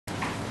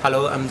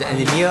Hello, I'm the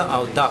engineer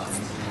of dogs.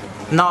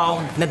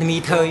 Now, let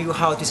me tell you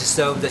how to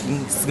solve the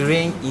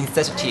screen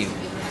insensitive.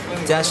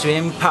 The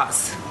stream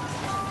pass.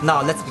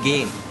 Now, let's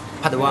begin.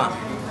 Part 1.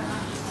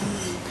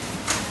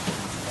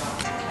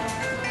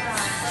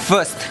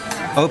 First,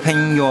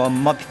 open your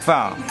MOPI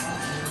file.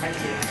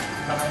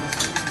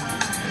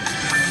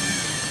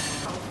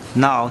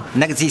 Now,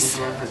 like this.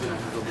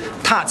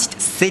 Touch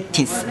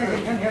settings.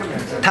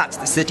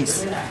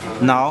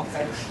 Now,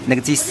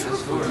 like this.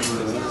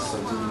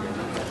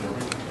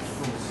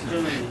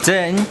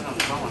 Then,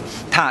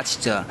 touch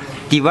the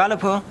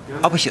developer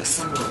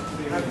options.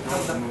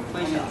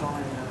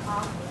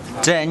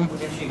 Then,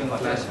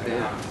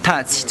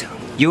 touch the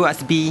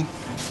USB.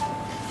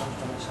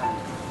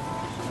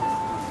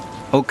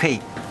 OK.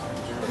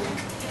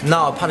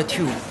 Now, part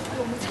 2.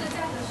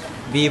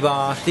 We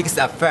will fix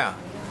a file.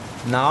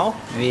 Now,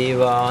 we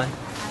will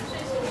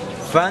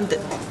find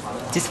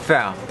this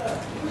file.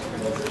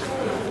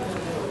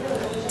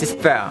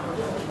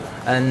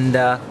 And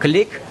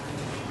click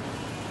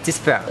this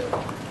file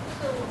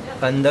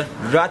and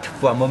write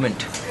for a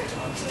moment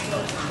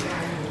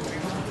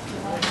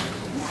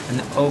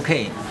and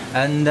OK.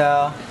 And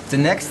the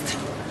next,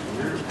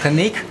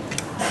 click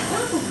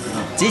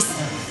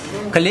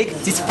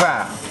this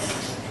file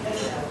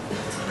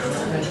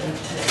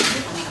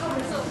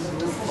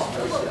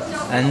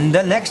and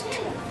the next,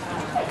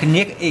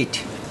 click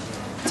it.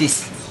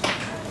 This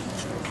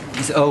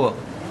is over.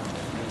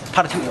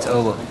 Part 2 is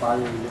over.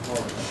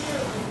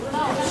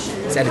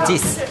 At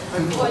this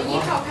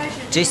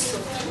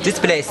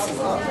place,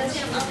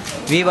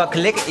 we will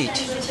click it,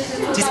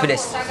 this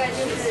place,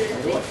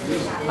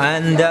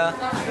 and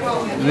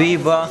we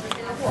will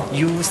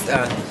use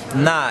a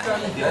knife,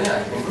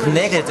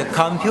 connect the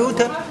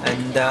computer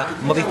and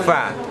MOPI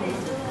file.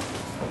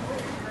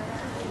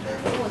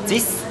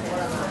 This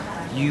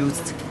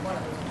used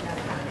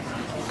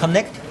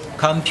connect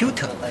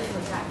computer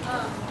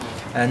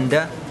and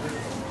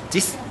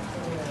this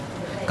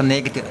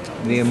connected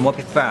with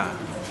MOPI file.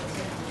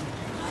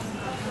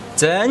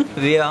 Then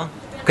we'll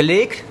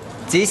click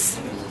this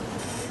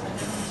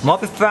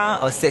MOPI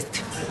file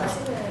assist.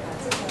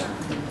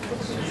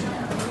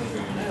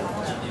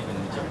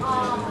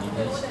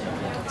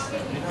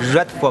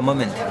 Wait for a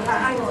moment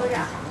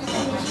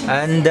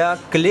and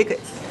click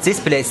this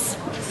place.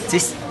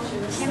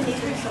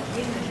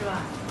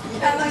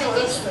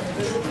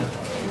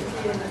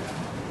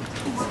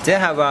 They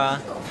have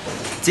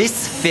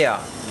this file.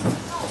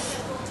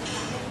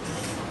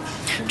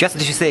 Just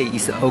to say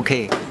it's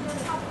OK.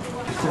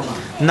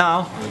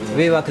 Now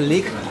we will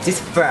click this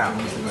file.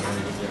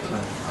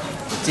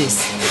 This.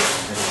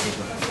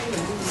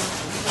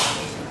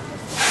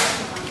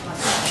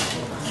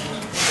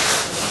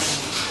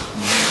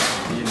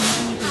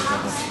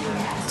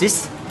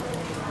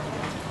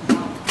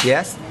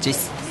 Yes,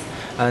 this.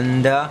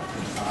 And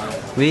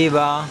we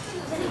will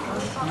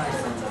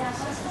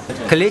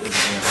click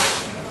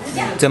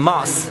the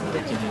mouse.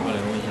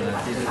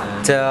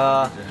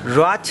 The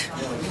right.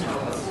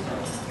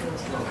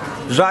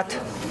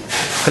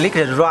 Click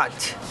the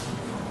right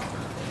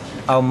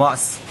of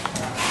mouse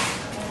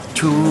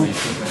to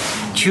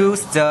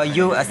choose the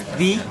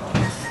USB.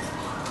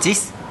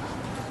 This.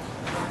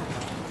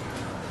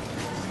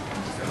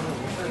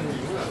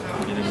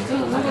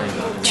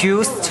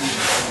 Choose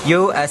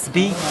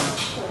USB.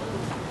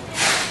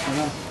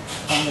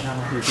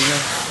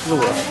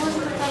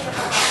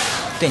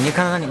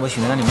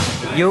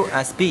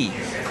 USB.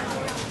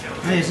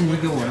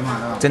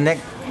 The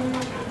next,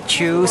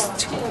 choose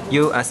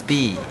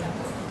USB.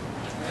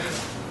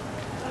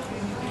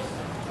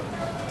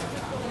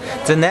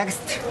 The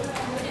next,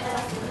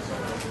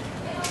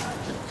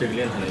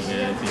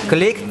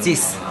 click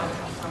this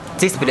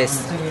place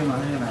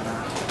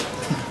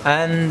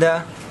and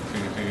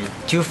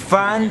to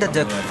find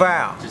the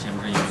file.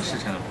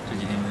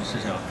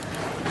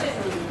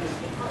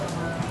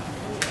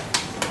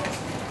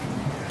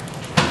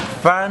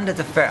 Find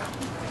the file.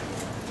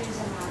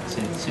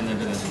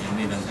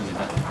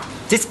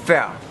 This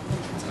file.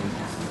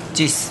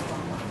 This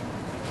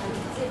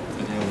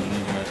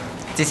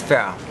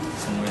file.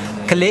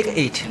 Click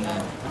it.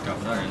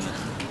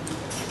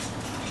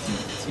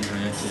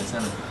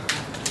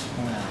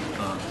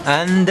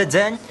 And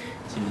then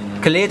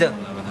click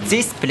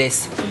this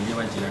place.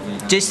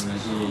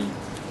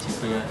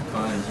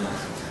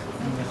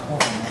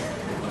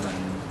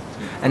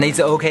 And it's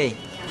OK.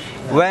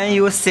 When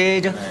you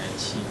said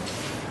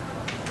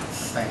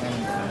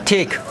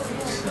tick,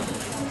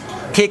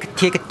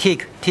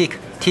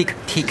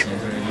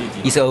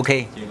 it's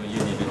OK.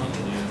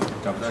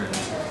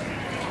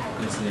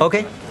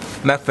 OK,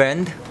 my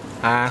friend,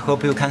 I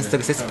hope you can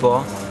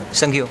successful.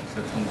 Thank you.